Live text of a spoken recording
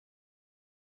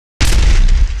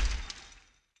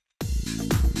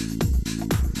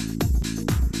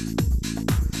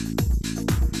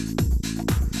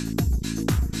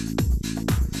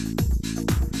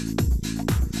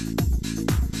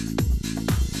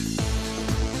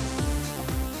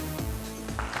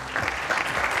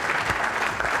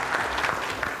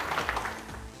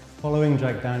following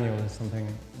Jack Daniel is something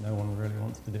no one really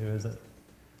wants to do, is it?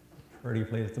 Pretty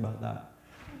pleased about that.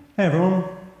 Hey everyone,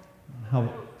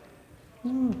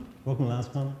 welcome to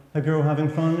LastCon. Hope you're all having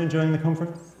fun, enjoying the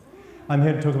conference. I'm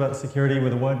here to talk about security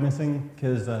with a word missing,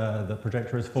 because the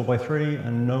projector is 4x3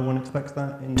 and no one expects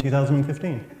that in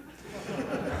 2015.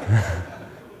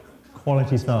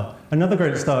 Quality start. Another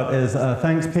great start is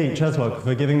thanks Pete Cheslock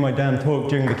for giving my damn talk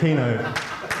during the keynote.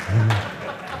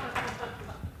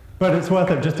 But it's worth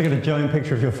it just to get a giant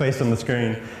picture of your face on the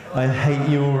screen. I hate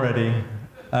you already.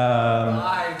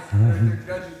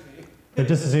 They're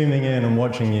just zooming in and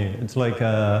watching you. It's like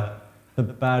the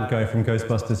bad guy from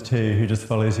Ghostbusters 2 who just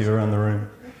follows you around the room.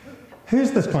 Who's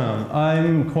this clown?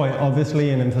 I'm quite obviously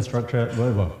in infrastructure.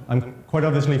 Well, I'm quite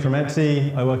obviously from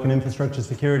Etsy. I work in infrastructure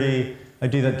security. I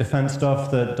do that defense stuff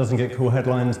that doesn't get cool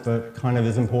headlines, but kind of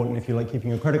is important if you like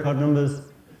keeping your credit card numbers.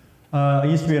 I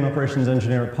used to be an operations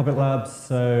engineer at Puppet Labs,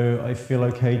 so I feel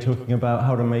okay talking about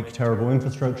how to make terrible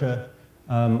infrastructure.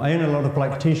 I own a lot of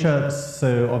black t-shirts,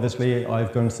 so obviously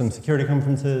I've gone to some security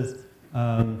conferences.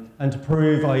 And to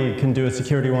prove I can do a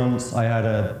security once, I had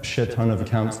a shit ton of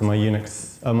accounts on my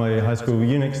my high school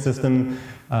Unix system,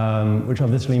 which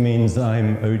obviously means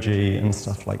I'm OG and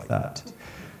stuff like that.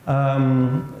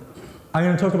 I'm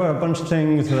going to talk about a bunch of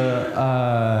things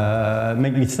that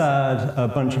make me sad, a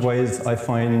bunch of ways I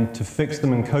find to fix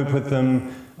them and cope with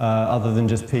them, other than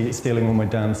just Pete stealing all my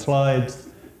damn slides.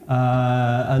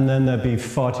 And then there'd be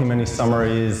far too many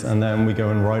summaries, and then we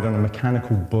go and ride on a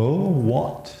mechanical bull.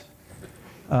 What?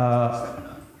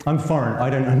 I'm foreign. I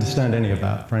don't understand any of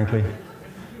that, frankly.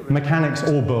 Mechanics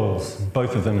or bulls,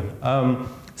 both of them.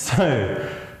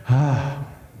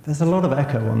 There's a lot of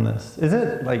echo on this. Is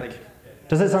it like...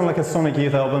 Does it sound like a Sonic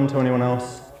Youth album to anyone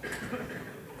else?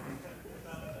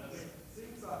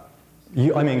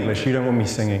 I'm English, you don't want me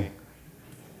singing.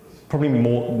 Probably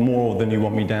more than you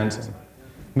want me dancing.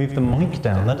 Move the mic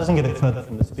down, that doesn't get it further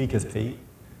from the speakers, Pete.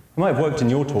 It might have worked in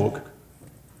your talk.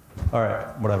 All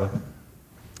right, whatever.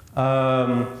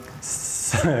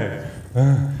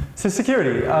 So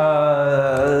security.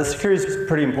 Security is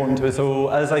pretty important to us all,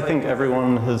 as I think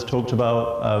everyone has talked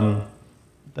about.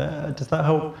 Does that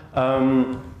help?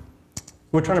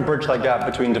 We're trying to bridge that gap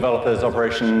between developers,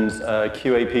 operations,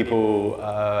 QA people,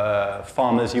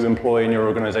 farmers you employ in your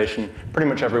organization, pretty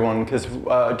much everyone, because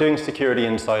doing security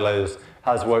in silos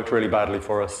has worked really badly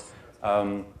for us.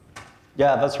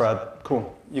 Yeah, that's rad.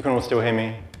 Cool. You can all still hear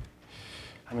me.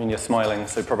 I mean, you're smiling,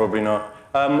 so probably not.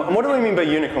 And what do I mean by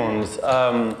unicorns?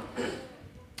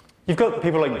 You've got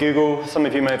people like Google, some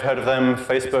of you may have heard of them,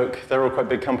 Facebook, they're all quite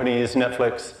big companies,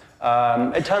 Netflix.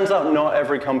 It turns out not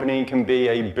every company can be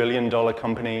a billion-dollar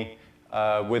company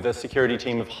with a security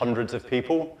team of hundreds of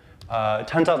people. It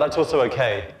turns out that's also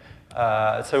okay.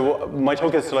 So my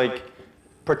talk is like,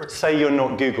 say you're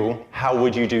not Google, how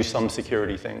would you do some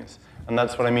security things? And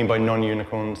that's what I mean by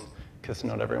non-unicorns, because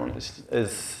not everyone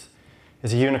is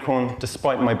a unicorn,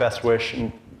 despite my best wish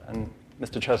and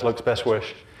Mr. Cheslock's best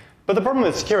wish. But the problem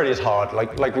with security is hard,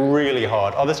 like really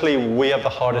hard. Obviously, we have the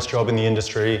hardest job in the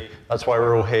industry. That's why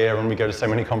we're all here and we go to so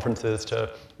many conferences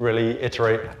to really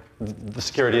iterate. The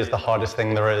security is the hardest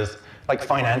thing there is. Like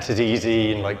finance is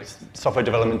easy and like software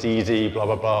development's easy, blah,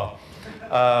 blah,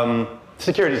 blah.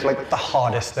 Security is like the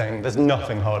hardest thing. There's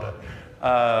nothing harder.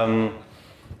 And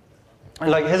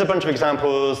like, here's a bunch of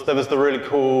examples. There was the really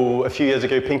cool, a few years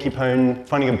ago, Pinky Pone,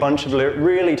 finding a bunch of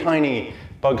really tiny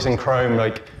bugs in Chrome,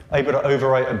 like able to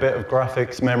overwrite a bit of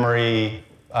graphics memory,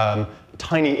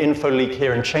 tiny info leak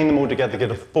here, and chain them all together to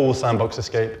get a full sandbox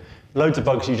escape. Loads of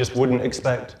bugs you just wouldn't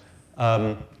expect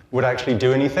would actually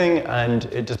do anything, and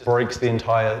it just breaks the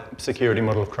entire security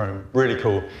model of Chrome. Really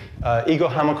cool. Igor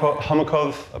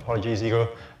Homakov, apologies Igor,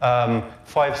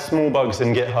 5 small bugs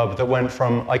in GitHub that went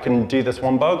from I can do this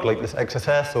one bug, like this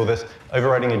XSS or this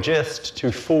overriding a gist,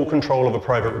 to full control of a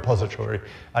private repository.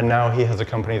 And now he has a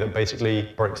company that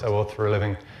basically breaks OAuth for a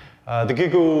living. The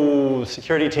Google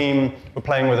security team were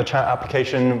playing with a chat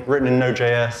application written in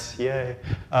Node.js, yay.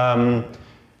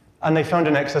 And they found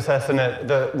an XSS in it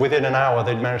that within an hour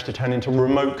they'd managed to turn into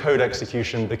remote code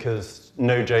execution, because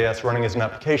Node.js running as an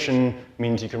application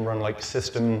means you can run like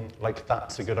system, like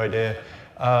that's a good idea.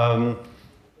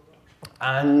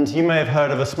 And you may have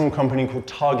heard of a small company called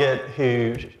Target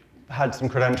who had some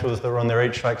credentials that were on their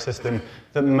HVAC system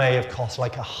that may have cost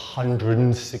like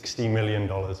 $160 million.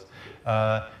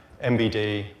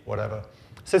 MBD, whatever.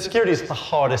 So security is the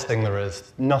hardest thing there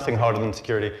is. Nothing harder than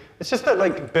security. It's just that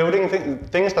like building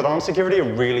things that aren't security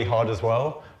are really hard as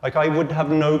well. Like I would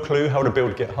have no clue how to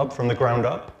build GitHub from the ground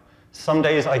up. Some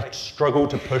days I struggle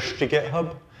to push to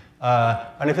GitHub.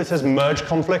 And if it says merge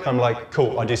conflict, I'm like,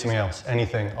 cool, I'll do something else,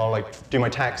 anything. I'll like do my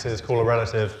taxes, call a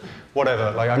relative,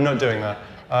 whatever. Like, I'm not doing that.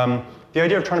 The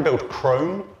idea of trying to build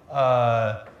Chrome,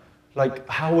 like,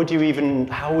 how would you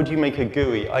make a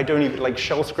GUI? I don't even, like,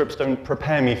 shell scripts don't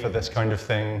prepare me for this kind of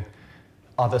thing.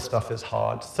 Other stuff is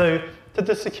hard. So to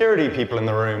the security people in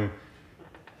the room,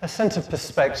 a sense of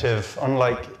perspective on,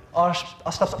 like, our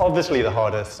stuff's obviously the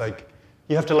hardest. Like,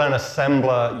 you have to learn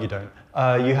assembler, you don't.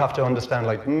 You have to understand,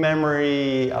 like,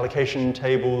 memory, allocation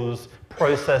tables,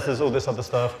 processes, all this other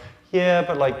stuff. Yeah,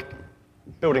 but, like,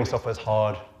 building software is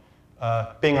hard.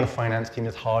 Being on a finance team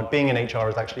is hard. Being in HR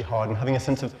is actually hard. And having a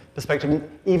sense of perspective,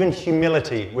 even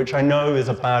humility, which I know is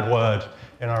a bad word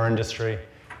in our industry,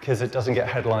 because it doesn't get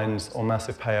headlines or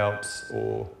massive payouts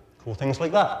or cool things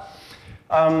like that.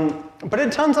 But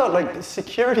it turns out, like,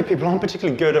 security people aren't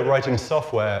particularly good at writing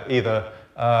software either.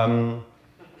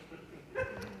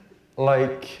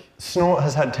 Like, Snort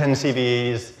has had 10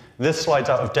 CVEs. This slide's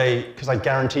out of date, because I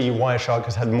guarantee you Wireshark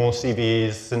has had more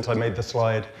CVEs since I made the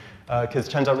slide. Because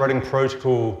it turns out writing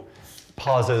protocol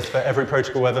parsers for every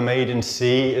protocol ever made in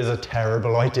C is a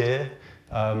terrible idea.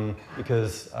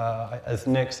 Because, as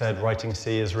Nick said, writing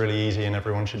C is really easy and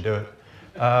everyone should do it.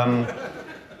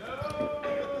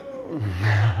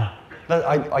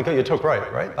 I got your talk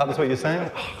right? That was what you're saying?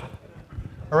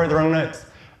 I wrote the wrong notes.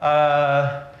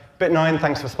 Bit9,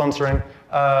 thanks for sponsoring.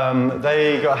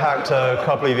 They got hacked a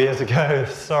couple of years ago.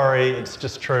 Sorry, it's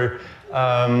just true.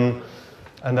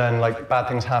 And then, like, bad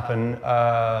things happen.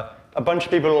 A bunch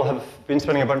of people have been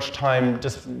spending a bunch of time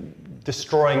just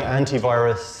destroying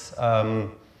antivirus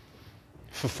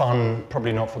for fun,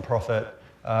 probably not for profit.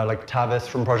 Like Tavis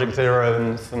from Project Zero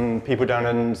and some people down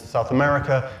in South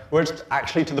America, where it's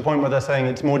actually to the point where they're saying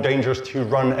it's more dangerous to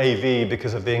run AV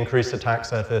because of the increased attack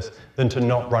surface than to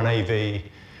not run AV.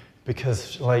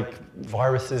 Because, like,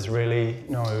 viruses really,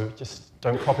 no, just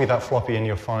don't copy that floppy and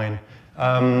you're fine.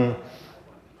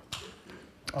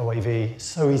 OAV,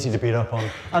 so easy to beat up on.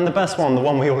 And the best one, the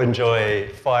one we all enjoy,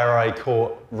 FireEye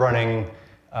caught running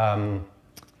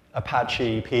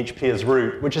Apache PHP as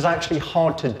root, which is actually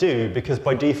hard to do because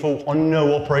by default, on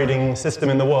no operating system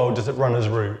in the world does it run as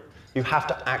root. You have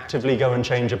to actively go and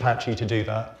change Apache to do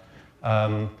that.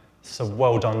 So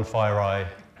well done, FireEye,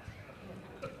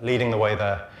 leading the way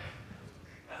there.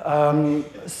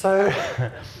 So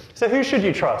who should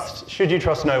you trust? Should you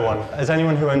trust no one? As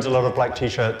anyone who owns a lot of black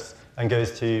t-shirts and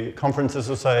goes to conferences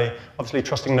will say, obviously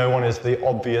trusting no one is the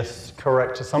obvious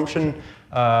correct assumption,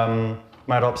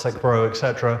 MadOpsec Pro,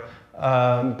 etc.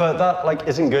 But that, like,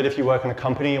 isn't good if you work in a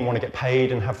company and want to get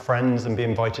paid and have friends and be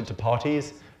invited to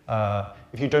parties.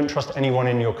 If you don't trust anyone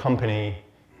in your company,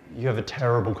 you have a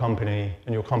terrible company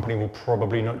and your company will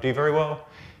probably not do very well.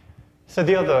 So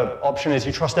the other option is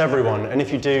you trust everyone, and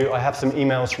if you do, I have some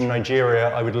emails from Nigeria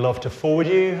I would love to forward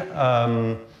you.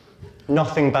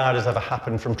 Nothing bad has ever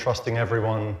happened from trusting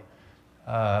everyone.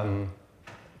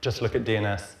 Just look at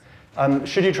DNS.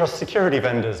 Should you trust security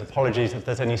vendors? Apologies if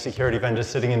there's any security vendors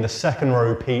sitting in the second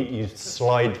row, Pete, you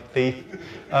slide thief.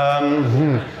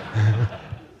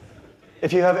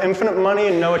 If you have infinite money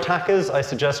and no attackers, I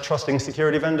suggest trusting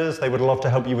security vendors. They would love to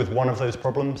help you with one of those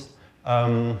problems.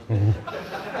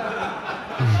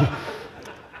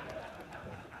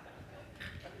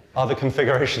 Other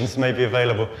configurations may be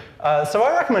available. So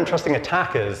I recommend trusting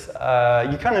attackers.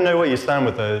 You kind of know where you stand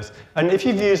with those. And if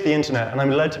you've used the internet, and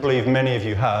I'm led to believe many of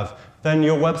you have, then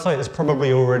your website is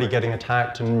probably already getting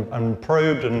attacked and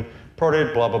probed and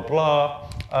prodded, blah, blah,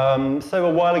 blah. So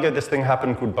a while ago, this thing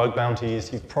happened called bug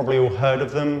bounties. You've probably all heard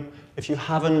of them. If you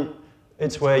haven't,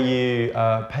 it's where you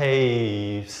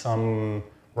pay some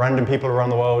random people around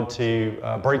the world to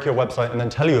break your website and then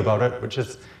tell you about it, which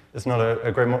is not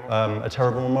a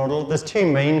terrible model. There's two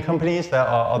main companies. There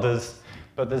are others,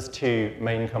 but there's two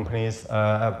main companies,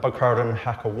 Bugcrowd and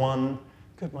HackerOne.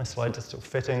 Good, my slides are still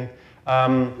fitting.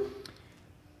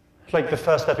 Like the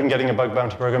first step in getting a bug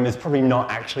bounty program is probably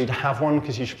not actually to have one,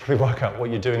 because you should probably work out what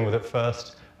you're doing with it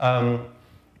first.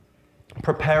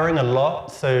 Preparing a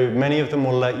lot, so many of them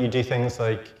will let you do things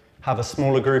like have a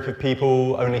smaller group of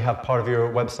people, only have part of your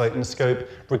website in scope.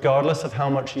 Regardless of how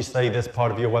much you say this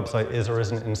part of your website is or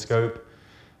isn't in scope,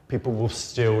 people will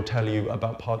still tell you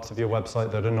about parts of your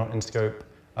website that are not in scope.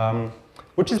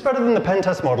 Which is better than the pen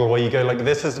test model where you go like,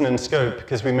 this isn't in scope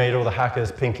because we made all the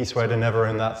hackers pinky swear to never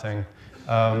own that thing.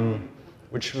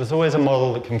 Which was always a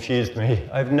model that confused me.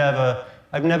 I've never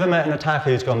met an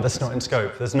attacker who's gone, that's not in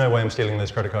scope. There's no way I'm stealing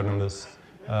those credit card numbers.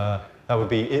 That would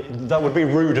be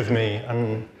rude of me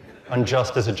and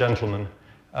unjust as a gentleman.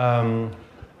 There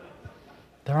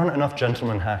aren't enough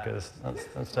gentleman hackers.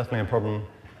 That's definitely a problem.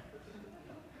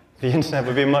 The internet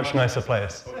would be a much nicer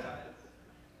place.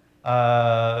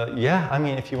 Yeah, I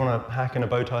mean, if you want to hack in a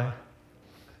bow tie.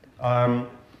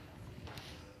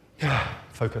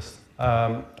 Focus.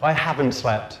 I haven't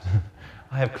slept.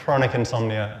 I have chronic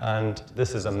insomnia, and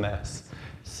this is a mess.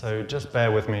 So just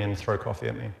bear with me and throw coffee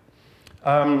at me.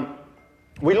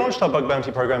 We launched our bug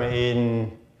bounty program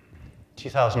in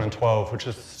 2012, which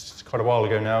is quite a while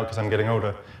ago now because I'm getting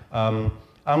older.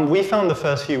 We found the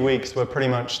first few weeks were pretty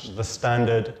much the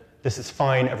standard, this is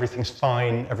fine, everything's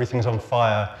on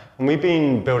fire. And we've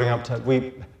been building up to,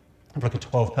 we have like a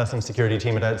 12-person security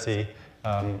team at Etsy,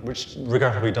 which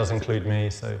regrettably does include me,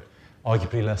 so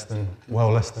arguably less than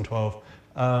 12.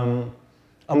 And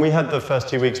we had the first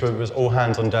 2 weeks where it was all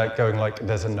hands on deck going like,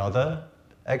 there's another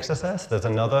XSS, there's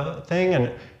another thing.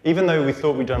 And even though we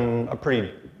thought we'd done a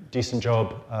pretty decent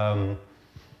job, I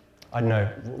don't know,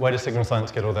 where does Signal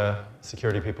Science get all their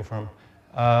security people from?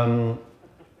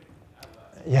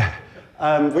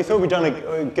 We thought we'd done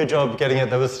a good job getting it.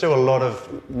 There was still a lot of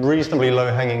reasonably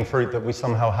low-hanging fruit that we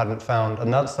somehow hadn't found.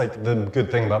 And that's like the good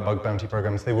thing about bug bounty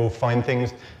programs. They will find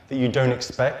things that you don't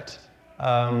expect,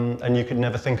 and you could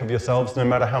never think of yourselves, no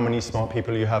matter how many smart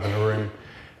people you have in a room.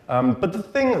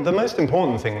 But the most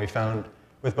important thing we found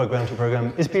with bug bounty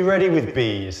program is be ready with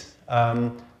bees.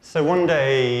 So one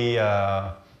day,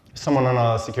 someone on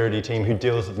our security team who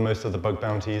deals with most of the bug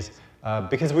bounties,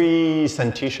 because we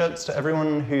send t-shirts to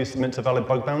everyone who submits a valid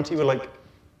bug bounty, we're like,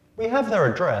 we have their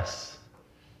address.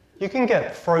 You can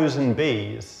get frozen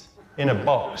bees in a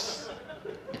box.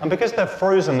 And because they're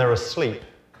frozen, they're asleep.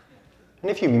 And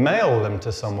if you mail them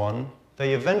to someone,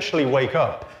 they eventually wake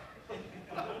up.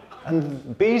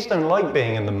 And bees don't like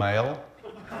being in the mail.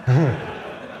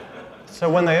 So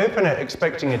when they open it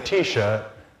expecting a t-shirt,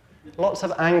 lots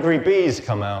of angry bees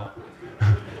come out.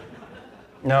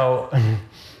 Now,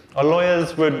 our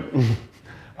lawyers would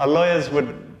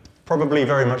probably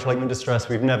very much like me to stress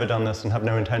we've never done this and have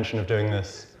no intention of doing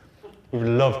this. We would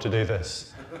love to do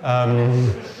this.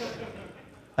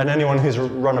 And anyone who's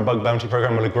run a bug bounty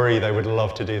program will agree they would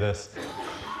love to do this.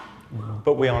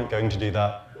 But we aren't going to do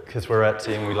that because we're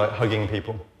Etsy and we like hugging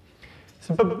people.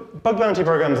 So bug bounty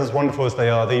programs, as wonderful as they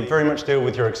are, they very much deal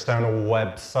with your external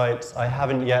websites. I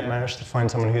haven't yet managed to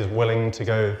find someone who's willing to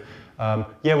go,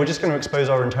 yeah, we're just going to expose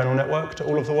our internal network to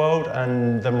all of the world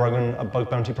and then run a bug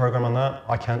bounty program on that.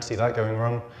 I can't see that going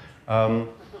wrong.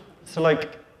 So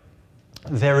like,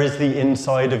 there is the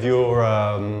inside of your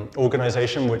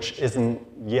organization which isn't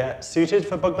yet suited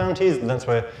for bug bounties, and that's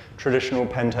where traditional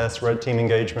pen tests, red team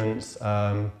engagements,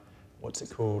 what's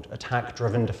it called,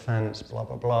 attack-driven defense, blah,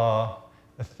 blah, blah,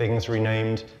 the things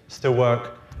renamed, still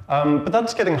work. But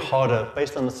that's getting harder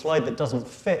based on the slide that doesn't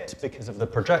fit because of the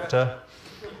projector.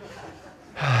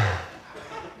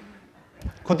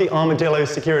 Called the armadillo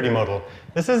security model.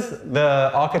 This is the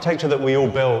architecture that we all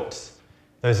built,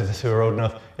 those of us who are old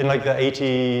enough, in like the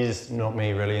 80s, not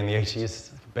me really, in the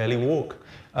 80s, barely walk,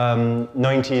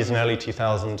 90s and early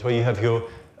 2000s, where you have your,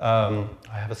 I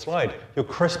have a slide, your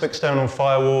crisp external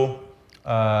firewall,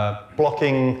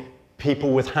 blocking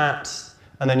people with hats,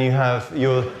 and then you have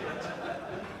your,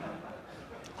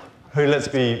 who, let's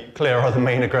be clear, are the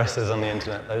main aggressors on the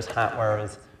internet, those hat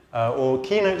wearers, or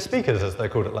keynote speakers, as they're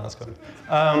called at LASCON.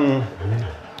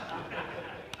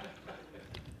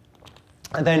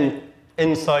 And then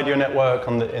inside your network,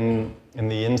 in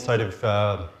the inside of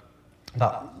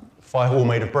that firewall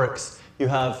made of bricks, you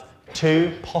have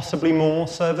 2, possibly more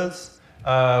servers,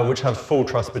 which have full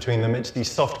trust between them. It's the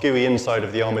soft, gooey inside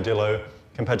of the armadillo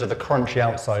compared to the crunchy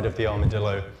outside of the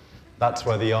armadillo. That's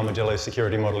where the armadillo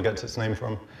security model gets its name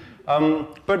from.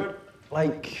 But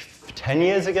like 10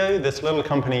 years ago, this little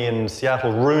company in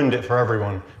Seattle ruined it for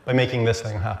everyone by making this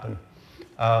thing happen.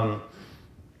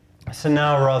 So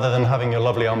now, rather than having your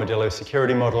lovely armadillo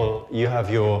security model, you have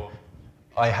your,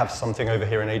 I have something over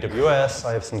here in AWS,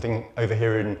 I have something over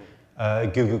here in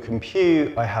Google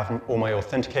Compute, I have all my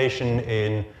authentication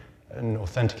in an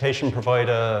authentication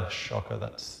provider, shocker,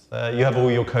 that's there. You have all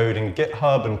your code in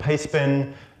GitHub and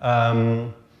Pastebin,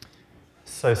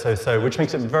 which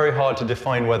makes it very hard to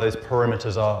define where those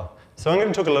perimeters are. So I'm going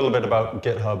to talk a little bit about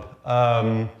GitHub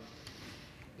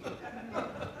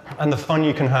and the fun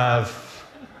you can have.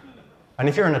 And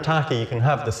if you're an attacker, you can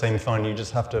have the same fun, you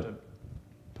just have to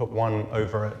put 1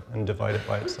 over it and divide it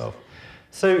by itself.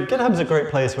 So GitHub's a great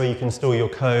place where you can store your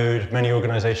code. Many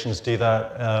organizations do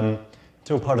that. It's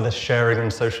all part of this sharing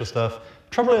and social stuff.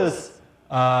 Trouble is,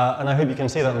 and I hope you can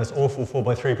see that on this awful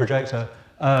 4x3 projector,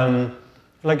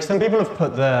 like some people have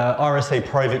put their RSA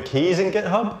private keys in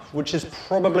GitHub, which is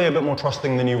probably a bit more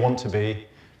trusting than you want to be,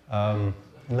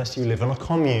 unless you live in a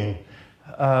commune.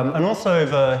 And also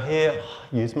over here,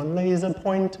 use my laser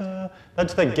pointer.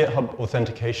 That's the GitHub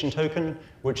authentication token,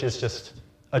 which is just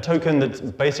a token that's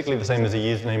basically the same as a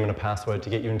username and a password to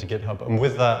get you into GitHub. And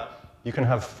with that, you can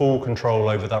have full control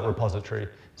over that repository.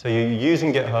 So you're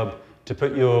using GitHub to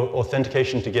put your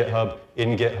authentication to GitHub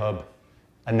in GitHub,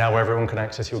 and now everyone can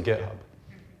access your GitHub.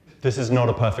 This is not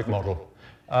a perfect model.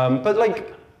 But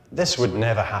like, this would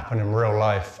never happen in real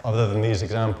life other than these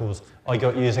examples I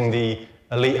got using the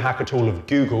elite hacker tool of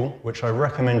Google, which I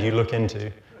recommend you look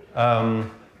into.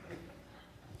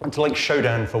 It's like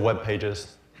Showdown for web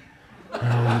pages.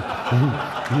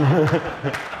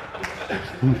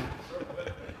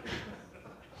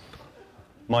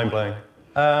 Mind-blowing.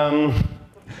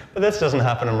 But this doesn't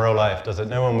happen in real life, does it?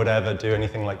 No one would ever do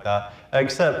anything like that,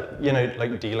 except, you know,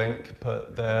 like D-Link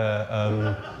put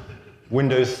their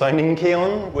Windows signing key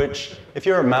on, which, if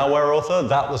you're a malware author,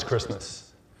 that was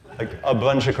Christmas. Like, a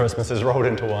bunch of Christmases rolled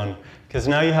into one, because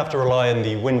now you have to rely on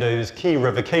the Windows key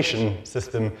revocation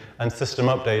system and system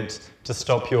updates to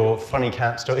stop your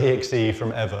funnycats.exe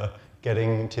from ever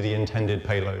getting to the intended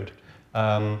payload.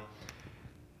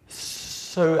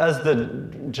 So as the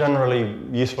generally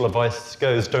useful advice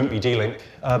goes, don't be D-Link,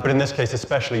 but in this case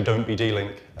especially don't be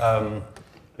D-Link,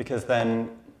 because then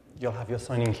you'll have your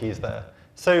signing keys there.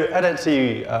 So at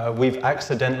Etsy, we've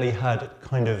accidentally had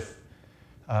kind of,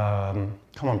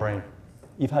 come on brain,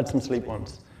 you've had some sleep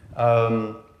once,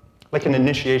 like an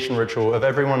initiation ritual of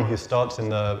everyone who starts in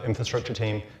the infrastructure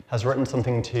team has written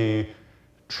something to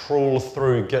trawl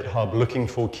through GitHub looking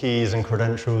for keys and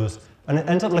credentials. And it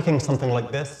ends up looking something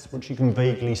like this, which you can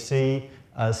vaguely see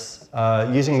as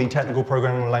using the technical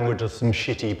programming language of some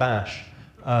shitty bash.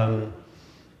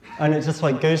 And it just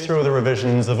like goes through all the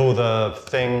revisions of all the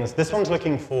things. This one's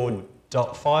looking for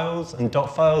dot files, and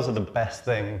dot files are the best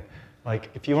thing.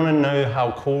 Like, if you want to know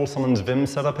how cool someone's Vim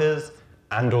setup is,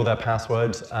 and all their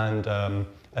passwords and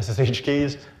SSH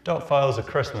keys, dot files are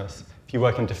Christmas. If you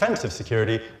work in defensive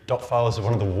security, dot files are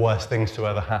one of the worst things to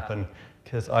ever happen,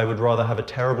 because I would rather have a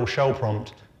terrible shell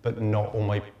prompt, but not all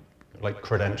my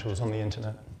credentials on the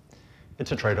internet.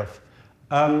 It's a trade-off.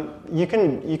 You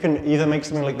can either make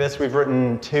something like this. We've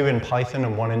written 2 in Python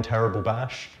and 1 in terrible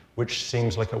bash, which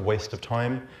seems like a waste of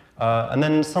time. And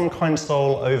then some kind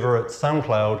soul over at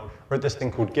SoundCloud wrote this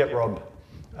thing called GitRub,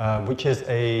 which is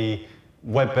a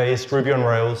web-based Ruby on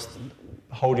Rails,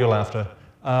 hold your laughter,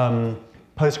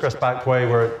 Postgres backway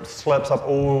where it slurps up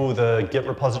all the Git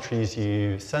repositories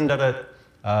you send at it,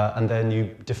 and then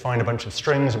you define a bunch of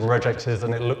strings and regexes,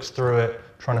 and it looks through it,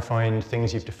 trying to find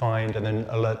things you've defined, and then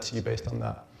alerts you based on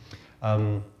that.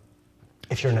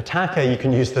 If you're an attacker, you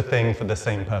can use the thing for the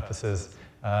same purposes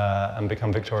and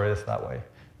become victorious that way.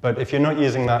 But if you're not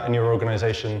using that in your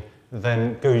organization,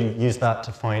 then go use that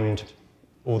to find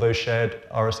all those shared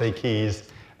RSA keys,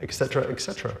 et cetera, et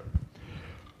cetera.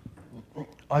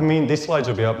 I mean, these slides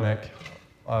will be up, Nick.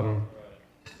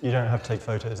 You don't have to take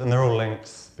photos, and they're all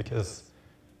links, because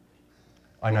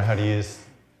I know how to use.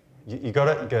 You got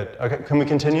it? Good. Okay, can we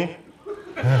continue?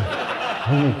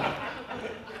 I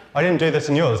didn't do this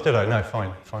in yours, did I? No,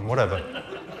 fine, whatever.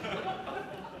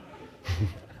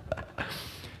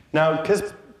 Now,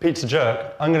 because Pete's a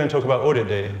jerk, I'm going to talk about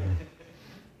auditd.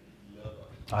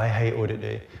 I hate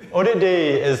auditd. Auditd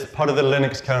is part of the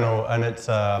Linux kernel, and it's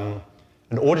an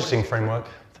auditing framework.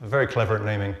 They're very clever at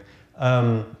naming.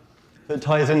 That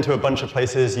ties into a bunch of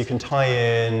places. You can tie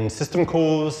in system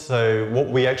calls. So what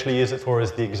we actually use it for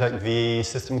is the exec-v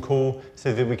system call,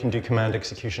 so that we can do command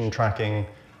execution tracking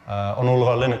on all of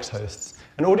our Linux hosts.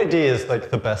 And auditd is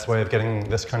like the best way of getting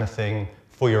this kind of thing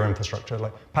for your infrastructure.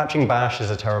 Like, patching bash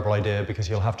is a terrible idea because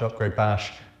you'll have to upgrade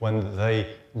bash when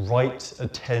they write a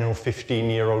 10 or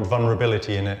 15-year-old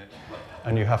vulnerability in it,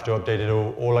 and you have to update it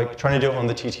all. Or like trying to do it on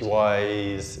the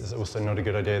TTYs is also not a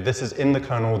good idea. This is in the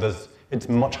kernel. It's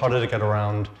much harder to get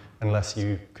around unless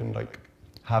you can like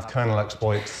have kernel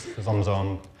exploits,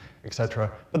 zom, etc.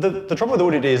 But the trouble with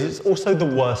auditd is it's also the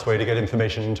worst way to get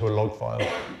information into a log file.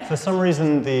 For some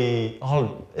reason, are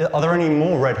there any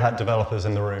more Red Hat developers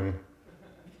in the room?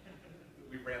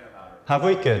 We ran them out. Have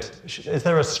we? Good. Is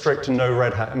there a strict no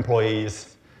Red Hat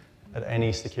employees at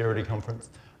any security conference?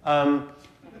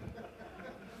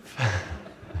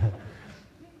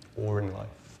 Or in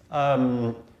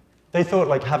life. They thought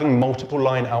like having multiple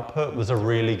line output was a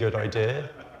really good idea.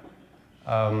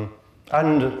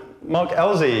 And Mark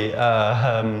Elsie,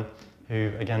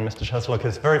 who again Mr. Cheslock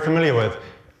is very familiar with,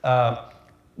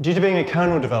 due to being a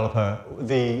kernel developer,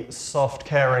 the soft,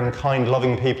 caring, kind,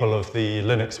 loving people of the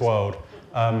Linux world,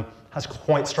 has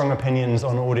quite strong opinions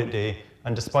on auditd.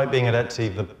 And despite being at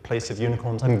Etsy, the place of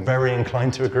unicorns, I'm very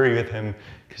inclined to agree with him,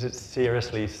 because it's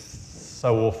seriously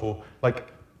so awful. Like,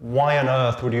 why on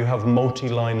earth would you have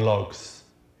multi-line logs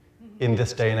in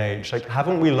this day and age? Like,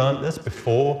 haven't we learned this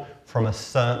before from a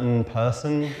certain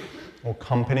person or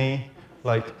company?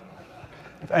 Like,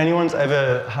 if anyone's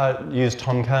ever used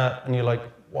Tomcat and you're like,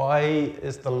 why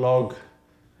is the log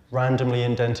randomly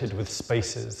indented with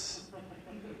spaces?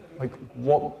 Like,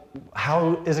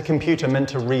 how is a computer meant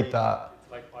to read that?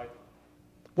 It's like Python.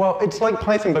 Well, it's like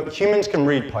Python, but humans can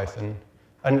read Python.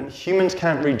 And humans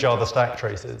can't read Java stack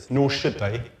traces, nor should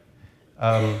they.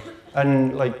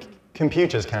 And like,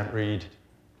 computers can't read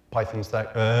Python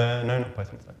stack, no, not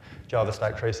Python stack, Java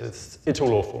stack traces. It's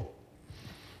all awful.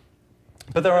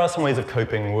 But there are some ways of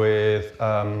coping with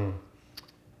the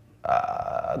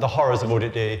horrors of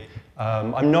Audit D.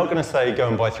 I'm not going to say go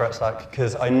and buy ThreatStack,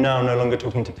 because I'm now no longer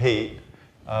talking to Pete.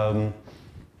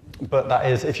 But that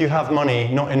is, if you have money,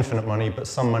 not infinite money, but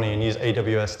some money, and use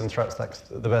AWS, then ThreatStack's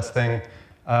the best thing.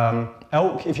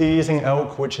 Elk, if you're using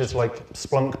Elk, which is like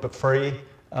Splunk but free,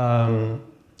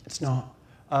 it's not.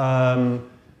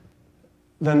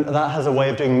 Then that has a way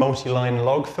of doing multi-line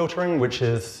log filtering, which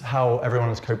is how everyone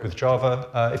has coped with Java.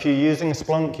 If you're using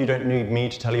Splunk, you don't need me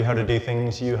to tell you how to do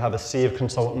things. You have a sea of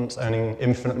consultants earning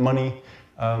infinite money.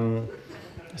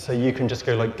 So you can just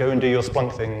go and do your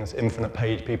Splunk things, infinite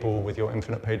paid people with your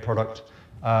infinite paid product.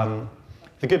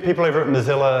 The good people over at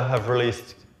Mozilla have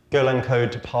released Golang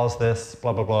code to parse this,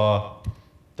 blah, blah, blah.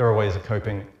 There are ways of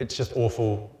coping. It's just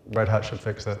awful. Red Hat should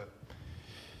fix it.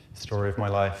 Story of my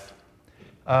life.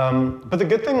 But the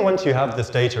good thing once you have this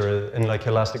data in like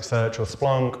Elasticsearch or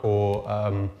Splunk or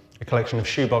a collection of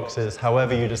shoeboxes,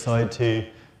 however you decide to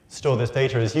store this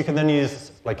data, is you can then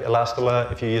use like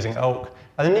ElastAlert if you're using Elk,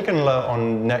 and then you can alert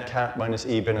on netcat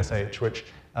 -e-h, which,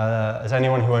 as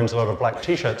anyone who owns a lot of black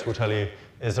t-shirts will tell you,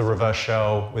 is a reverse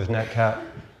shell with netcat.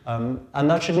 And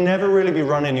that should never really be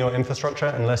run in your infrastructure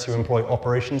unless you employ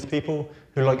operations people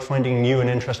who like finding new and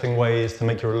interesting ways to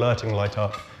make your alerting light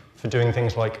up for doing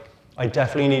things like, I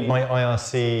definitely need my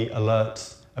IRC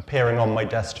alerts appearing on my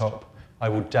desktop. I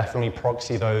will definitely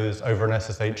proxy those over an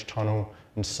SSH tunnel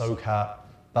and SOCAT.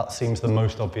 That seems the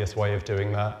most obvious way of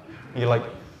doing that. You're like,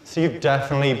 so you've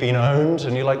definitely been owned?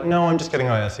 And you're like, no, I'm just getting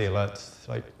IRC alerts. It's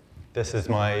like, this is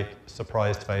my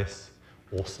surprised face.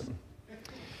 Awesome.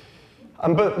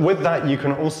 But with that, you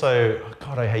can also,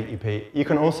 God, I hate you, Pete. You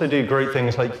can also do great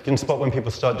things, like you can spot when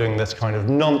people start doing this kind of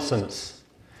nonsense,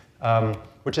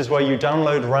 which is where you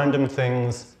download random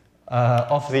things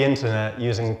off the internet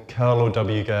using curl or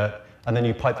wget, and then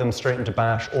you pipe them straight into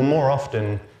bash, or more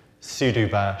often, sudo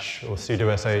bash or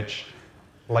sudo sh.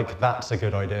 Like, that's a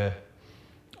good idea.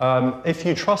 If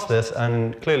you trust this,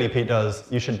 and clearly Pete does,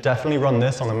 you should definitely run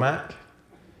this on a Mac.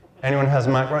 Anyone has a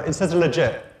Mac, right? It says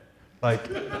legit. Like,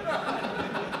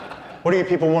 what do you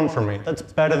people want from me? That's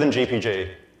better than GPG.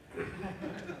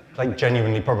 Like,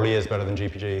 genuinely probably is better than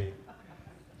GPG.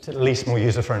 It's at least more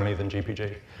user-friendly than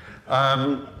GPG.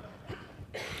 And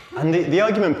the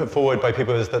argument put forward by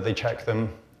people is that they check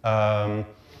them. And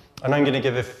I'm going to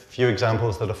give a few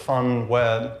examples that are fun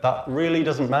where that really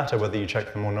doesn't matter whether you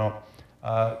check them or not,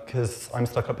 because I'm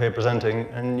stuck up here presenting,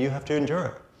 and you have to endure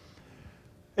it.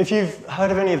 If you've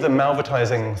heard of any of the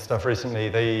malvertising stuff recently,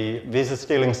 these are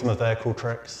stealing some of their cool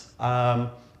tricks.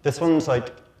 This one's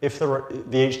like, if the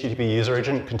HTTP user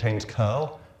agent contains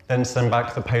curl, then send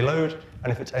back the payload,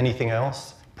 and if it's anything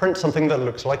else, print something that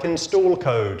looks like install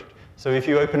code. So if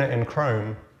you open it in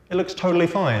Chrome, it looks totally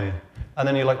fine. And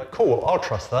then you're like, cool, I'll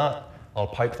trust that. I'll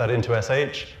pipe that into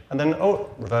SH, and then, oh,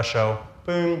 reverse shell,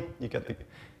 boom, you get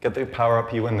the power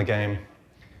up, you win the game.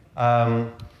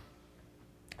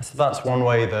 So that's one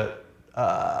way that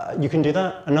you can do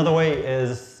that. Another way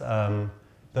is,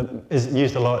 that is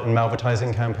used a lot in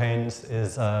malvertising campaigns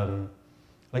is,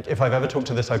 like if I've ever talked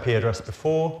to this IP address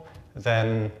before,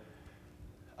 then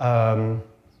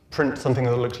print something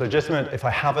that looks legitimate. If I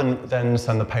haven't, then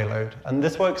send the payload. And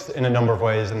this works in a number of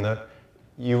ways in that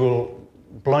you will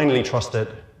blindly trust it,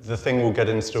 the thing will get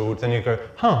installed, then you go,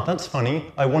 huh, that's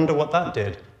funny, I wonder what that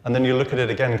did. And then you look at it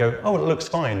again and go, oh, it looks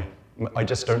fine. I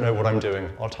just don't know what I'm doing.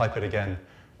 I'll type it again.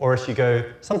 Or if you go,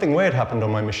 something weird happened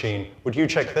on my machine. Would you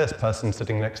check this person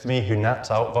sitting next to me who nats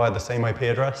out via the same IP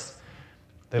address?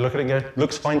 They look at it and go,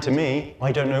 looks fine to me.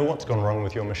 I don't know what's gone wrong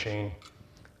with your machine.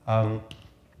 So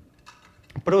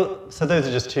those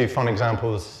are just two fun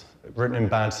examples written in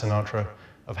bad Sinatra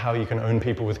of how you can own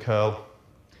people with curl.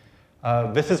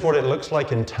 This is what it looks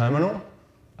like in terminal.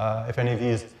 If any of you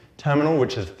use terminal,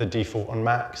 which is the default on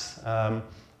Macs, and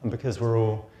because we're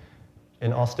all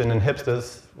in Austin and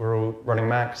hipsters, we're all running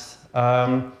Macs.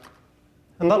 And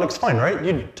that looks fine, right?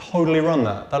 You'd totally run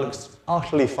that. That looks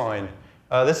utterly fine.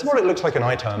 This is what it looks like in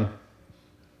iTerm.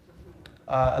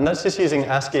 And that's just using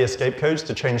ASCII escape codes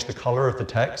to change the color of the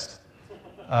text.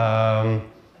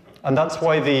 And that's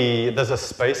why there's a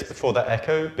space before the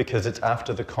echo, because it's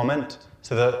after the comment.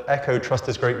 So the echo, trust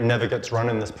is great, never gets run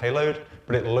in this payload,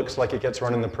 but it looks like it gets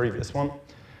run in the previous one.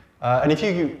 And if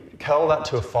you curl that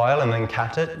to a file and then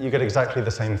cat it, you get exactly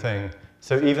the same thing.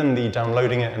 So even the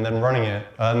downloading it and then running it,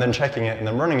 and then checking it and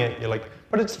then running it, you're like,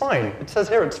 but it's fine. It says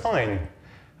here it's fine.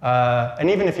 And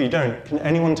even if you don't, can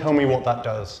anyone tell me what that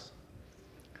does?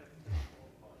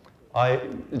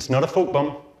 It's not a fault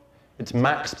bump. It's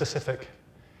Mac specific.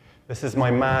 This is my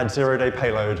mad zero-day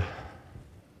payload.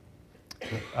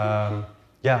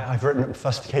 Yeah, I've written a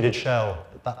sophisticated shell.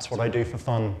 That's what I do for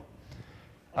fun.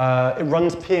 It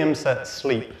runs PM set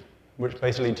sleep, which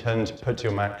basically puts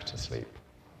your Mac to sleep.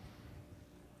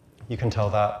 You can tell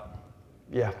that.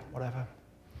 Yeah, whatever.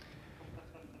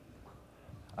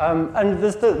 And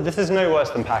this is no worse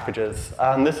than packages.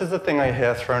 And this is the thing I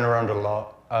hear thrown around a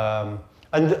lot.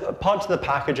 And parts of the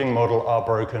packaging model are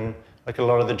broken. Like a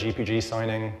lot of the GPG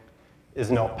signing is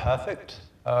not perfect.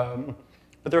 But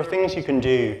there are things you can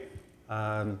do,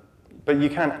 but you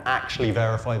can't actually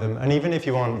verify them. And even if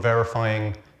you aren't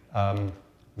verifying that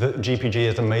GPG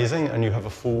is amazing and you have a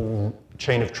full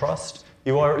chain of trust,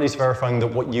 you are at least verifying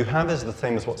that what you have is the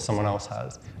same as what someone else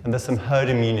has. And there's some herd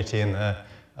immunity in there,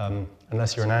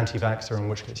 unless you're an anti-vaxxer, in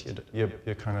which case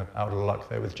you're kind of out of luck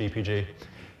there with GPG.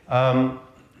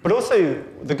 But also,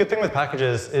 the good thing with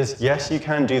packages is, yes, you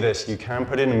can do this. You can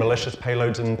put in malicious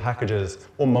payloads in packages,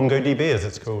 or MongoDB as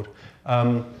it's called.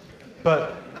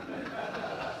 But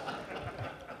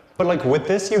like with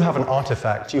this, you have an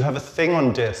artifact. You have a thing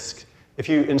on disk. If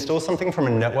you install something from a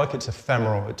network, it's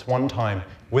ephemeral. It's one time.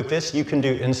 With this, you can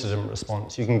do incident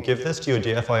response. You can give this to your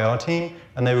DFIR team,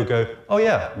 and they will go, oh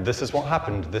yeah, this is what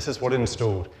happened. This is what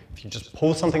installed. If you just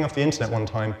pull something off the internet one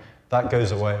time, that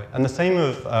goes away. And the same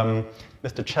with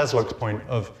Mr. Cheslock's point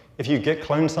of, if you git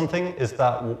clone something, is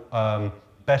that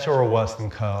better or worse than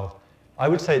curl? I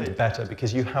would say it's better,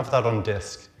 because you have that on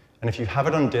disk. And if you have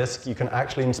it on disk, you can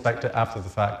actually inspect it after the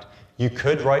fact. You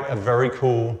could write a very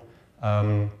cool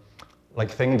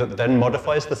thing that then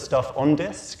modifies the stuff on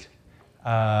disk,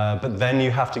 but then you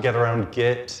have to get around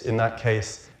Git in that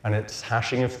case, and it's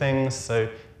hashing of things, so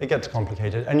it gets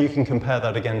complicated. And you can compare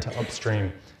that again to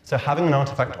upstream. So having an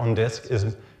artifact on disk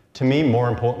is, to me, more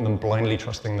important than blindly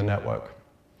trusting the network.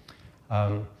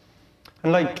 And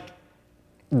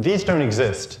these don't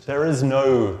exist. There is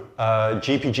no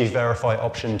GPG verify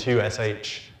option to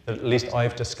SH that at least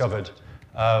I've discovered.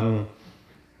 And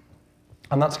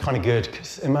that's kind of good,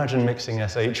 because imagine mixing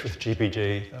SH with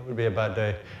GPG. That would be a bad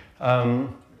day.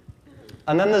 And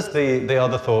then there's the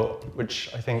other thought, which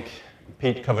I think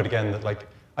Pete covered again, that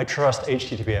I trust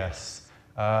HTTPS.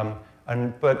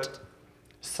 But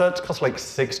certs cost like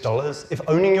 $6. If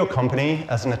owning your company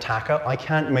as an attacker, I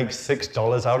can't make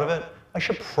 $6 out of it, I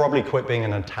should probably quit being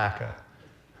an attacker.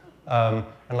 And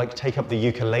take up the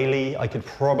ukulele, I could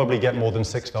probably get more than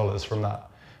 $6 from that.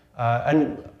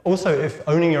 And also, if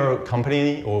owning your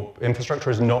company or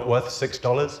infrastructure is not worth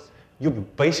 $6, you're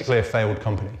basically a failed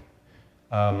company.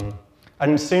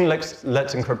 And soon Let's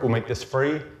Encrypt will make this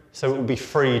free, so it will be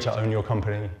free to own your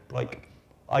company.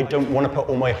 I don't want to put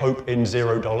all my hope in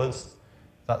 $0.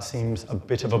 That seems a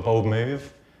bit of a bold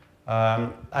move.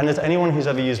 And as anyone who's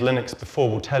ever used Linux before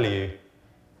will tell you,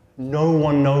 no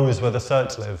one knows where the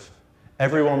certs live.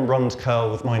 Everyone runs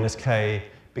curl with -k,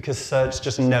 because certs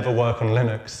just never work on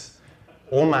Linux.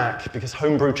 Or Mac, because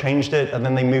Homebrew changed it, and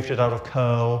then they moved it out of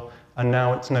curl, and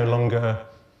now it's no longer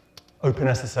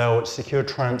OpenSSL, it's secure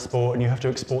transport, and you have to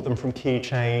export them from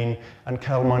keychain, and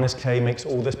curl -k makes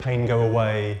all this pain go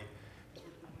away.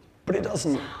 But it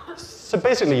doesn't. So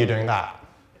basically, you're doing that.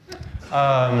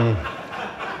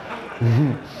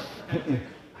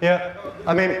 Yeah,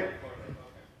 I mean,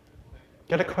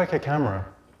 get a quicker camera.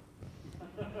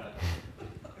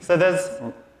 So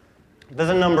there's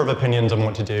a number of opinions on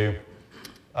what to do.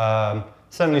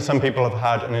 Certainly some people have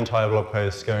had an entire blog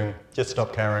post going, just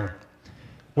stop caring.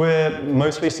 We're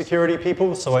mostly security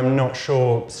people, so I'm not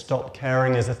sure stop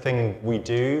caring is a thing we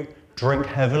do. Drink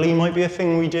heavily might be a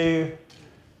thing we do.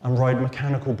 And ride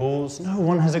mechanical bulls. No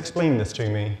one has explained this to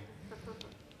me.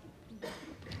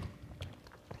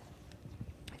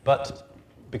 But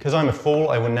because I'm a fool,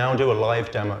 I will now do a live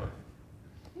demo.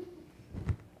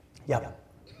 Yeah.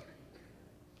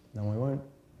 No, I won't.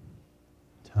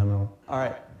 Terminal. All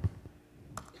right.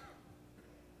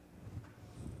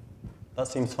 That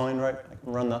seems fine, right? I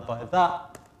can run that by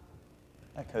that.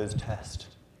 Echoes test.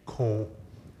 Cool.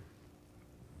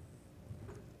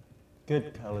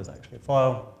 Good. Curl is actually a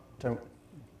file. Don't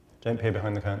peer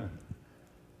behind the curtain.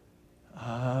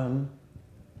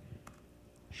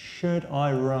 should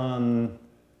I run,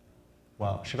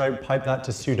 well, should I pipe that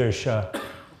to sudo shir?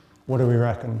 What do we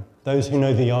reckon? Those who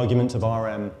know the arguments of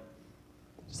RM.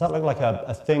 Does that look like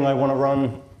a thing I want to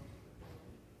run?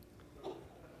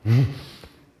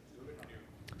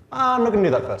 I'm not going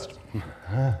to do that first.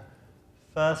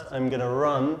 First, I'm going to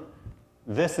run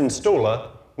this installer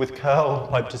with curl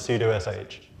pipe to sudo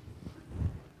sh.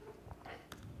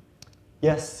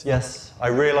 Yes, yes, I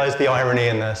realize the irony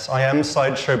in this. I am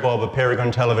Sideshow Bob appearing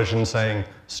on television saying,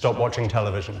 stop watching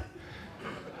television.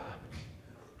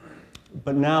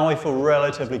 But now I feel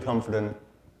relatively confident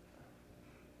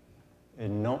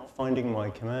in not finding my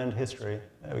command history.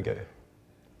 There we go.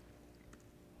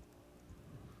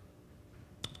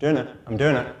 Doing it, I'm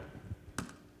doing it.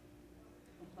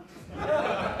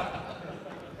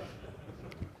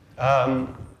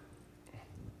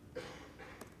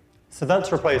 So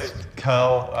that's replaced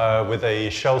curl with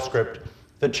a shell script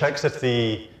that checks if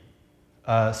the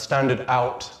standard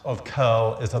out of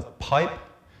curl is a pipe,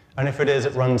 and if it is,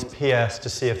 it runs ps to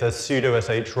see if there's sudo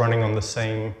sh running on the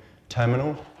same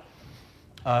terminal.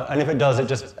 And if it does, it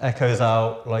just echoes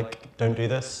out, like, don't do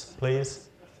this, please.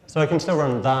 So I can still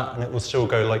run that, and it will still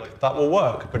go like, that will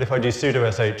work. But if I do sudo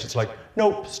sh, it's like,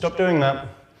 nope, stop doing that.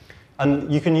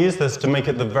 And you can use this to make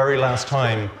it the very last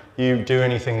time you do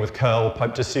anything with curl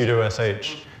pipe to sudo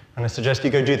sh. And I suggest you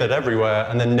go do that everywhere,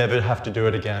 and then never have to do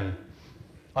it again.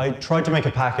 I tried to make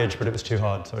a package, but it was too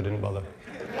hard, so I didn't bother.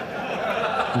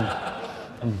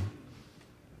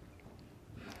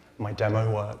 My demo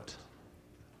worked.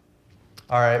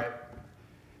 All right.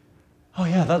 Oh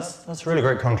yeah, that's really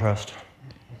great contrast.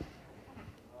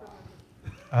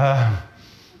 So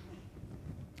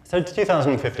it's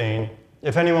 2015.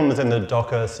 If anyone was in the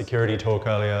Docker security talk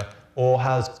earlier, or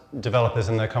has developers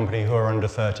in their company who are under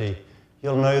 30,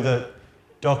 you'll know that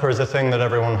Docker is a thing that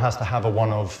everyone has to have a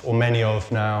one of, or many of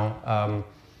now.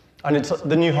 And it's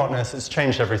the new hotness, it's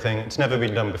changed everything. It's never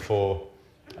been done before.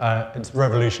 It's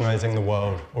revolutionizing the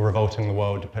world, or revolting the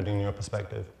world, depending on your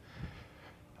perspective.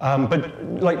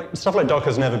 But like stuff like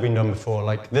Docker's never been done before.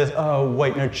 Like this, oh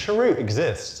wait, no, chroot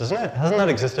exists, doesn't it? Hasn't that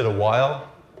existed a while?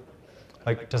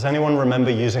 Like, does anyone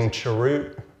remember using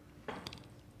chroot?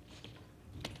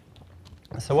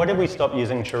 So why did we stop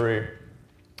using chroot?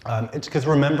 It's because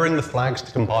remembering the flags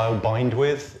to compile bind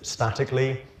with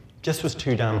statically just was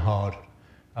too damn hard.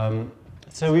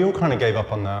 So we all kind of gave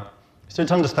up on that. So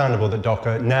it's understandable that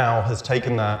Docker now has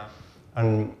taken that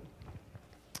and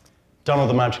done all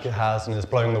the magic it has and is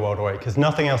blowing the world away, because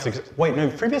nothing else exists. Wait, no,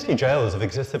 previously jails have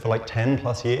existed for like 10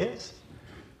 plus years,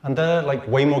 and they're like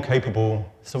way more capable,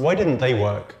 so why didn't they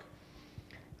work?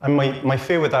 And my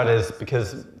fear with that is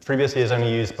because FreeBSD is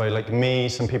only used by like me,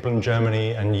 some people in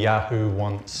Germany, and Yahoo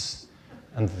once,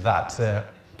 and that's it,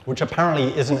 which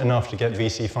apparently isn't enough to get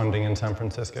VC funding in San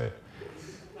Francisco.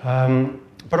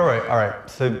 But all right,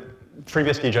 so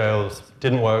FreeBSD jails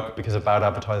didn't work because of bad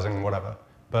advertising, whatever.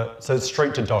 But so it's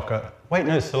straight to Docker. Wait,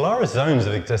 no, Solaris zones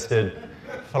have existed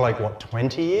for like, what,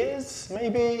 20 years,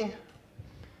 maybe?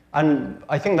 And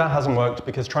I think that hasn't worked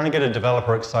because trying to get a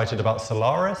developer excited about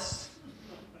Solaris,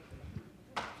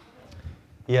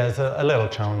 yeah, it's a little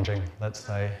challenging, let's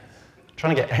say.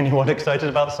 Trying to get anyone excited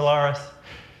about Solaris,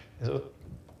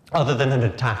 other than an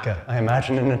attacker. I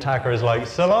imagine an attacker is like,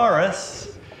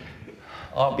 Solaris,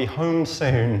 I'll be home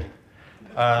soon.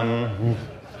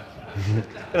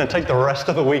 Gonna take the rest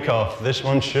of the week off. This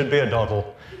one should be a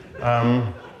doddle.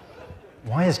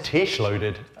 Why is Tish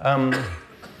loaded?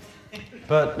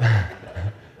 But,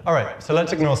 all right, so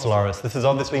let's ignore Solaris. This has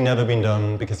obviously never been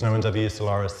done because no one's ever used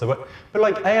Solaris. So, but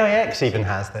like AIX even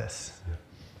has this.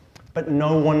 But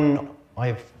no one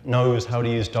knows how to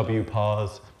use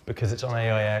wpars because it's on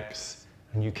AIX,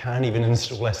 and you can't even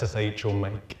install SSH or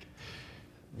make,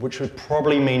 which would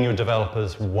probably mean your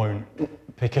developers won't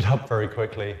pick it up very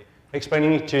quickly.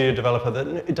 Explaining to your developer that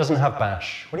it doesn't have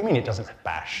bash. What do you mean it doesn't have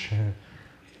bash?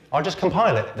 I'll just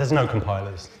compile it. There's no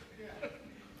compilers.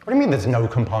 What do you mean there's no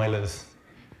compilers?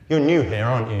 You're new here,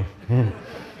 aren't you?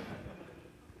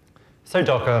 So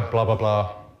Docker, blah, blah,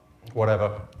 blah,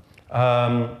 whatever.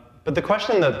 But the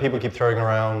question that people keep throwing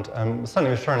around, something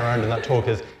was thrown around in that talk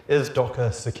is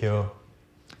Docker secure?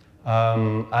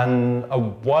 And a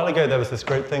while ago, there was this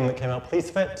great thing that came out, please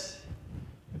fit.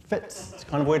 It fits. It's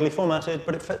kind of weirdly formatted,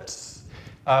 but it fits.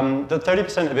 That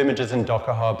 30% of images in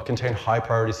Docker Hub contain high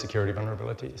priority security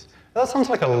vulnerabilities. That sounds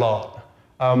like a lot.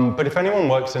 But if anyone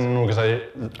works in an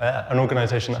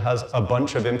organization that has a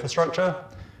bunch of infrastructure,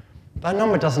 that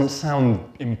number doesn't sound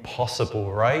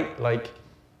impossible, right? Like,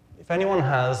 if anyone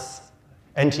has,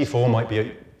 NT4 might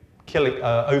be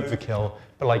overkill,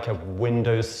 but like a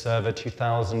Windows Server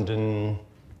 2000 and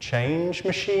change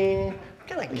machine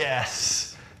gonna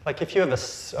guess, like if you have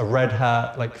a Red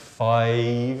Hat, like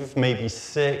 5, maybe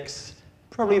 6,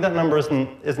 probably that number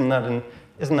isn't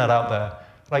that out there.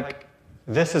 Like,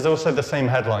 this is also the same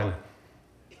headline.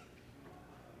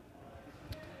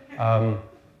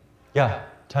 Yeah,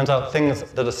 turns out things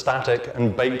that are static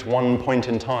and baked one point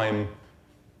in time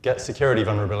get security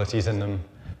vulnerabilities in them.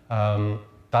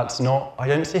 That's not, I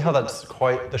don't see how that's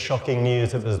quite the shocking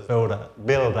news it was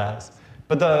billed as.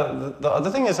 But the other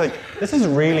thing is, like, this is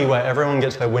really where everyone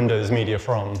gets their Windows media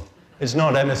from. It's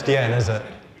not MSDN, is it?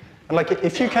 And like,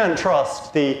 if you can't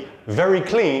trust the very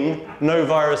clean, no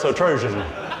virus or Trojan,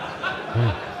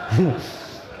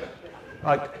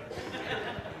 like,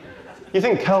 you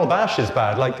think curl bash is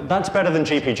bad, like, that's better than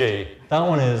GPG. That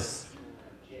one is,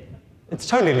 it's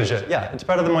totally legit. Yeah, it's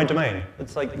better than my domain.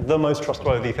 It's like the most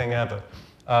trustworthy thing ever.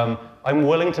 I'm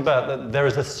willing to bet that there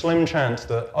is a slim chance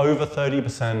that over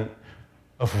 30%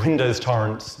 of Windows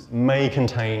torrents may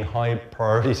contain high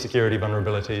priority security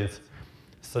vulnerabilities,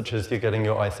 such as you're getting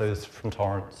your ISOs from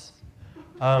torrents.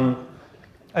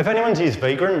 If anyone's used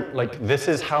Vagrant, like, this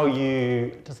is how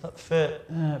you, does that fit?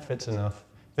 It fits enough.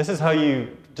 This is how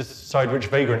you decide which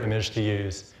Vagrant image to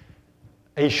use.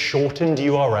 A shortened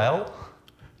URL?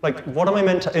 Like, what am I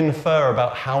meant to infer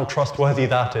about how trustworthy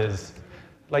that is?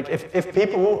 Like, if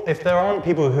there aren't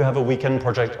people who have a weekend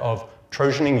project of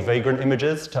Trojaning Vagrant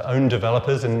images to own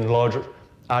developers in large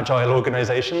agile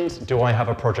organizations, do I have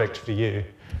a project for you?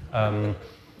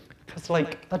 Because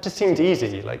like, that just seems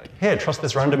easy. Like, here, trust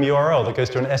this random URL that goes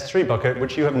to an S3 bucket,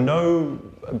 which you have no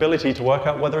ability to work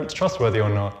out whether it's trustworthy or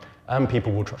not, and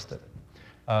people will trust it.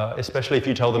 Especially if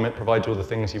you tell them it provides all the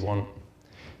things you want.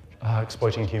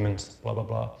 Exploiting humans, blah, blah,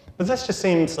 blah. But this just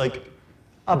seems like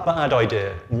a bad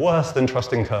idea, worse than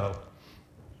trusting curl.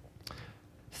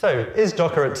 So, is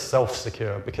Docker itself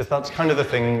secure? Because that's kind of the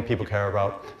thing people care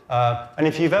about. And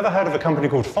if you've ever heard of a company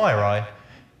called FireEye,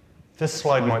 this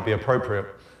slide might be appropriate.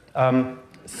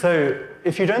 So,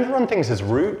 if you don't run things as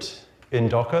root in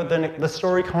Docker, then the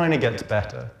story kind of gets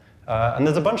better. And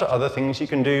there's a bunch of other things you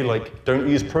can do, like don't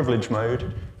use privilege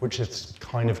mode, which is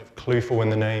kind of clueful in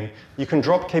the name. You can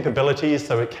drop capabilities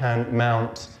so it can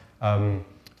mount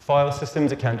file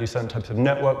systems, it can't do certain types of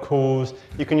network calls.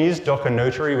 You can use Docker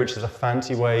Notary, which is a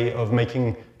fancy way of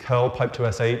making curl pipe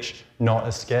to SH not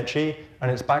as sketchy,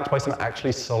 and it's backed by some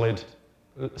actually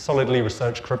solidly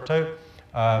researched crypto.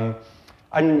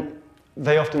 And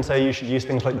they often say you should use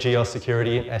things like GR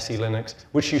security and SE Linux,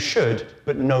 which you should,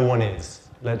 but no one is,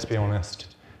 let's be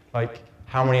honest. Like,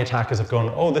 how many attackers have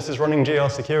gone, oh, this is running GR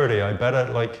security, I better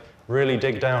like really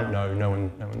dig down? No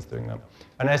one's doing that.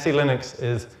 And SE Linux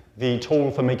is the tool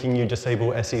for making you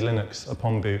disable SE Linux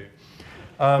upon boot.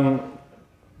 But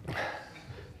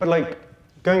like,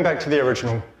 going back to the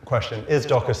original question, is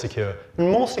Docker secure?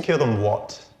 And more secure than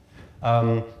what?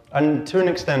 And to an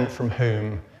extent, from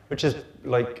whom? Which is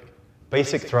like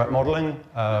basic threat modeling,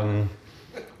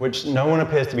 which no one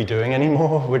appears to be doing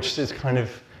anymore, which is kind of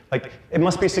like, it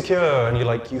must be secure, and you're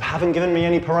like, you haven't given me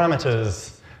any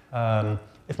parameters.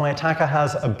 If my attacker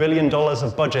has $1 billion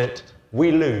of budget,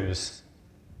 we lose.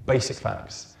 Basic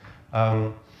facts.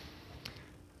 So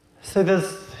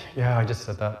there's, yeah, I just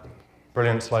said that.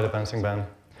 Brilliant slider bouncing ban.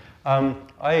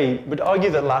 I would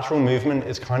argue that lateral movement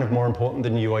is kind of more important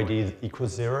than UID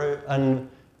equals 0, and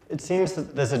it seems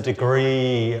that there's a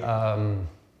degree of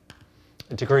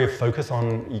focus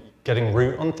on getting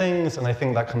root on things, and I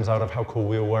think that comes out of how cool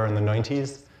we all were in the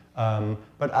 90s.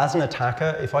 But as an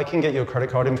attacker, if I can get your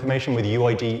credit card information with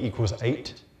UID equals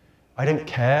 8, I don't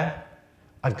care.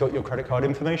 I've got your credit card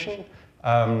information.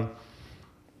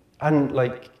 And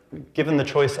like, given the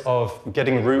choice of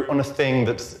getting root on a thing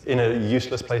that's in a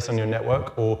useless place on your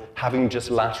network or having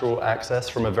just lateral access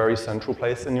from a very central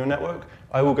place in your network,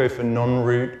 I will go for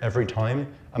non-root every time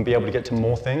and be able to get to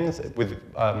more things with,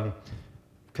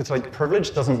 because like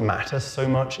privilege doesn't matter so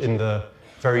much in the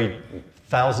very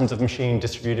thousands of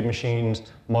distributed machines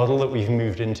model that we've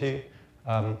moved into.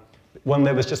 When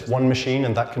there was just one machine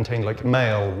and that contained like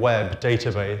mail, web,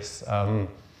 database,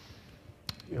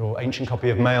 your ancient copy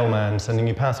of Mailman sending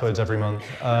you passwords every month,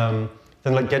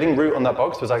 then like getting root on that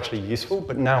box was actually useful,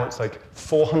 but now it's like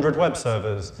 400 web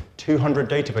servers, 200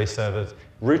 database servers.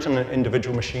 Root on an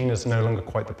individual machine is no longer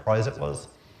quite the prize it was.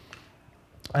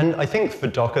 And I think for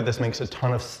Docker this makes a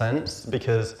ton of sense,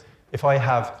 because if I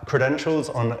have credentials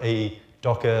on a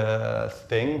Docker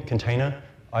thing, container,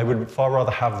 I would far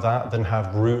rather have that than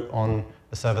have root on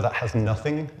a server that has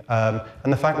nothing.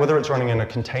 And the fact whether it's running in a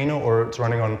container or it's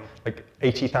running on like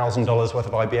 $80,000 worth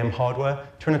of IBM hardware,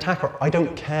 to an attacker, I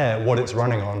don't care what it's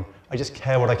running on. I just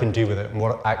care what I can do with it and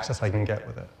what access I can get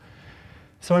with it.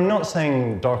 So I'm not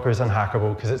saying Docker is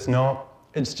unhackable, because it's not.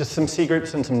 it's just some C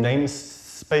groups and some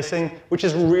namespacing, which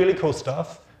is really cool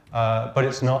stuff, but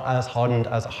it's not as hardened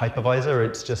as a hypervisor.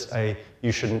 It's just a,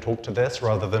 you shouldn't talk to this,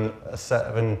 rather than a set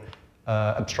of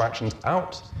abstractions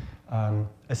out.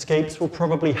 Escapes will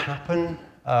probably happen.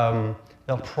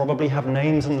 They'll probably have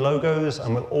names and logos,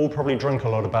 and we'll all probably drink a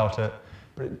lot about it.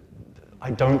 But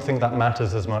I don't think that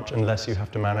matters as much unless you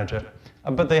have to manage it.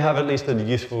 But they have at least a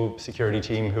useful security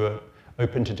team who are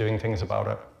open to doing things about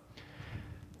it.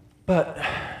 But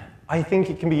I think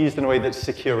it can be used in a way that's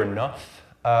secure enough,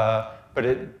 but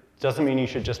it doesn't mean you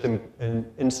should just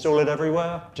install it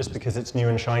everywhere just because it's new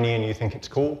and shiny and you think it's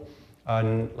cool.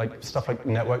 And like stuff like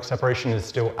network separation is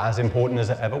still as important as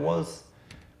it ever was.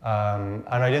 And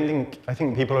I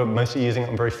think people are mostly using it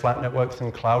on very flat networks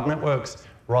and cloud networks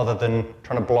rather than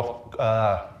trying to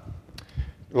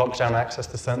lock down access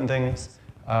to certain things.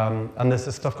 And there's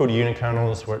this stuff called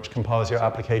unikernels, which compiles your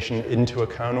application into a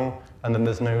kernel, and then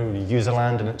there's no user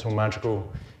land, and it's all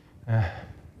magical.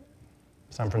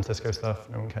 San Francisco stuff,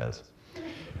 no one cares.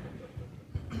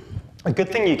 A good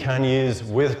thing you can use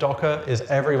with Docker is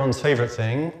everyone's favorite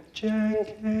thing,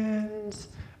 Jenkins.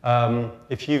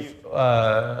 If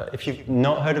you've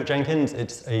not heard of Jenkins,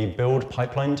 it's a build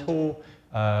pipeline tool.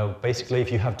 Basically,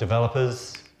 if you have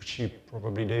developers, which you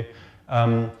probably do,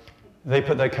 they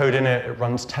put their code in it, it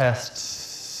runs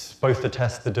tests, both the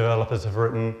tests the developers have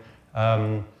written,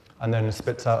 and then it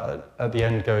spits out at the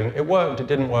end going, it worked, it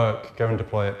didn't work, go and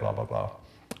deploy it, blah, blah, blah.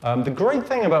 The great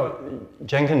thing about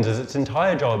Jenkins is its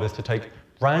entire job is to take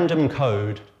random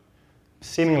code,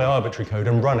 seemingly arbitrary code,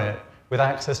 and run it with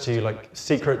access to like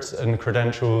secrets and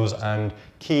credentials and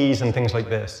keys and things like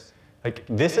this. Like,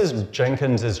 this is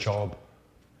Jenkins' job.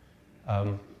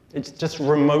 It's just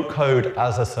remote code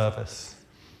as a service.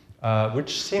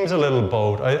 Which seems a little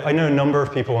bold. I know a number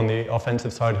of people on the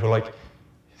offensive side who are like,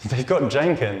 they've got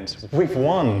Jenkins, we've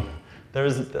won.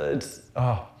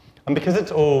 And because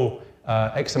it's all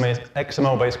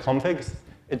XML-based configs,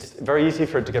 it's very easy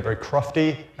for it to get very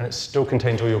crufty, and it still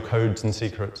contains all your codes and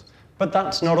secrets. But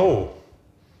that's not all.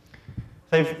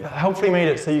 They've helpfully made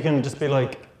it so you can just be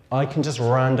like, I can just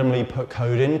randomly put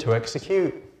code in to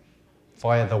execute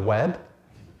via the web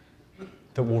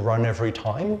that will run every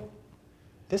time.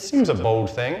 This seems a bold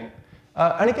thing.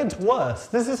 And it gets worse.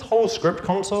 There's this whole script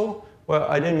console where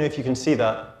I don't know if you can see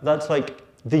that. That's like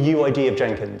the UID of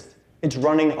Jenkins. It's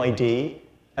running ID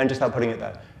and just outputting it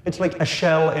there. It's like a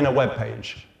shell in a web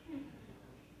page.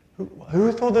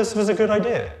 Who thought this was a good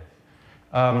idea?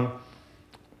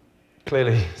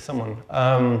 Clearly, someone.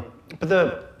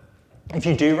 If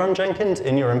you do run Jenkins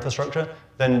in your infrastructure,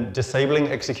 then disabling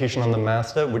execution on the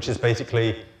master, which is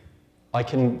basically, I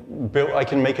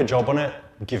can make a job on it,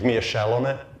 give me a shell on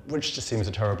it, which just seems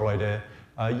a terrible idea.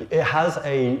 It has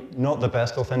not the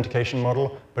best authentication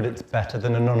model, but it's better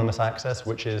than anonymous access,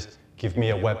 which is give me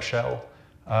a web shell.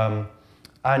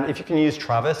 And if you can use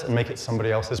Travis and make it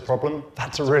somebody else's problem,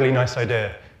 that's a really nice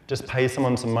idea. Just pay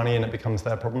someone some money and it becomes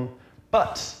their problem.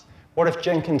 But what if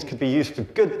Jenkins could be used for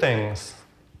good things?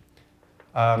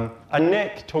 And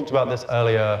Nick talked about this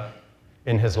earlier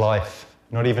in his life,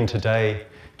 not even today,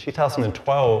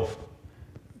 2012.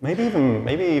 Maybe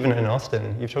even in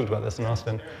Austin. You've talked about this in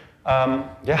Austin.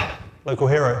 Yeah, local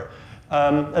hero.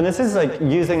 And this is like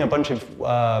using a bunch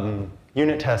of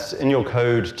unit tests in your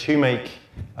code to make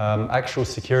actual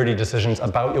security decisions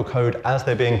about your code as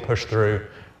they're being pushed through.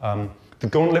 The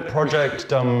Gauntlet project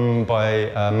done by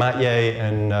Matt Ye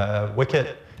and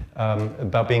Wicket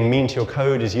about being mean to your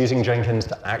code is using Jenkins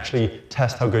to actually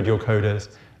test how good your code is.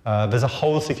 There's a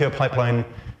whole secure pipeline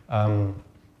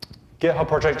GitHub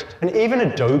project, and even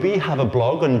Adobe have a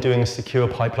blog on doing secure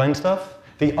pipeline stuff.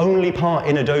 The only part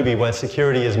in Adobe where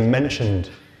security is mentioned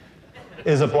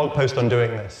is a blog post on doing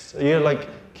this. You're like,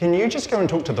 can you just go and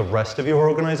talk to the rest of your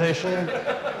organization?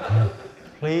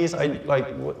 Please,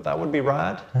 that would be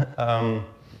rad.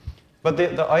 But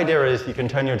the idea is you can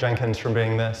turn your Jenkins from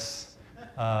being this,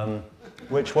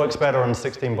 which works better on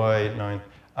 16 by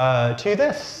 9, to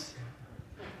this.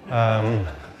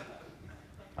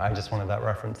 I just wanted that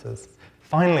references.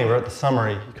 Finally, we're at the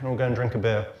summary. You can all go and drink a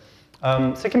beer.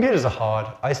 So computers are hard.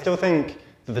 I still think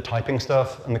that the typing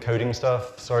stuff and the coding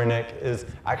stuff, sorry Nick, is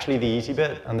actually the easy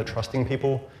bit, and the trusting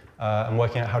people and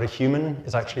working out how to human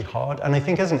is actually hard. And I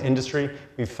think as an industry,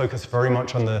 we've focused very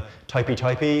much on the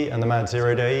typey and the mad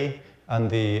zero-day and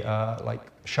the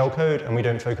shellcode, and we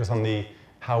don't focus on the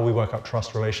how we work out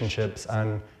trust relationships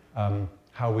and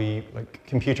how we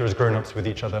computer as grown-ups with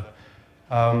each other.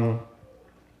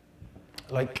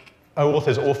 OAuth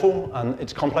is awful, and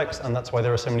it's complex, and that's why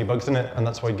there are so many bugs in it, and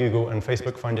that's why Google and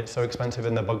Facebook find it so expensive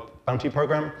in their bug bounty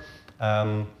program.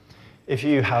 If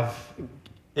you have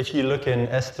if you look in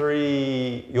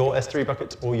S3, your S3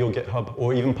 buckets or your GitHub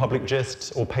or even public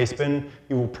gists or pastebin,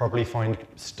 you will probably find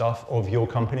stuff of your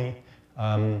company.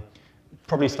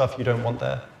 Probably stuff you don't want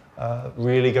there.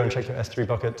 Really go and check your S3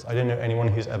 buckets. I don't know anyone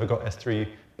who's ever got S3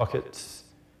 buckets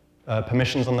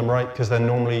permissions on them right, because they're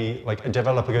normally like a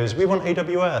developer goes, we want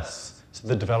AWS. So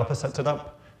the developer sets it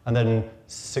up. And then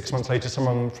 6 months later,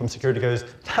 someone from security goes,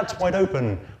 that's wide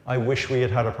open. I wish we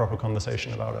had had a proper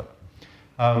conversation about it.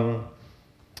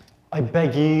 I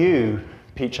beg you,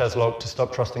 Peach-Eslog, to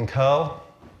stop trusting curl.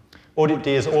 Audit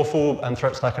D is awful, and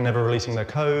ThreatStack are never releasing their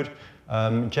code.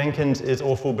 Jenkins is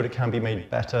awful, but it can be made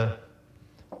better.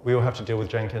 We all have to deal with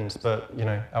Jenkins, but you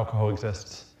know, alcohol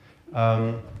exists.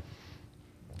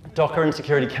 Docker and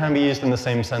security can be used in the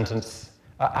same sentence.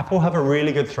 Apple have a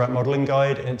really good threat modeling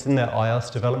guide. It's in their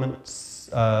iOS development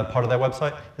part of their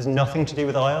website. There's nothing to do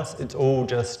with iOS. It's all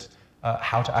just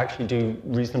how to actually do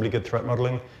reasonably good threat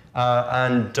modeling.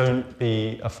 And don't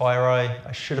be a FireEye.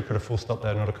 I should have put a full stop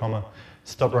there, not a comma.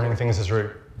 Stop running things as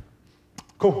root.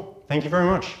 Cool. Thank you very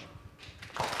much.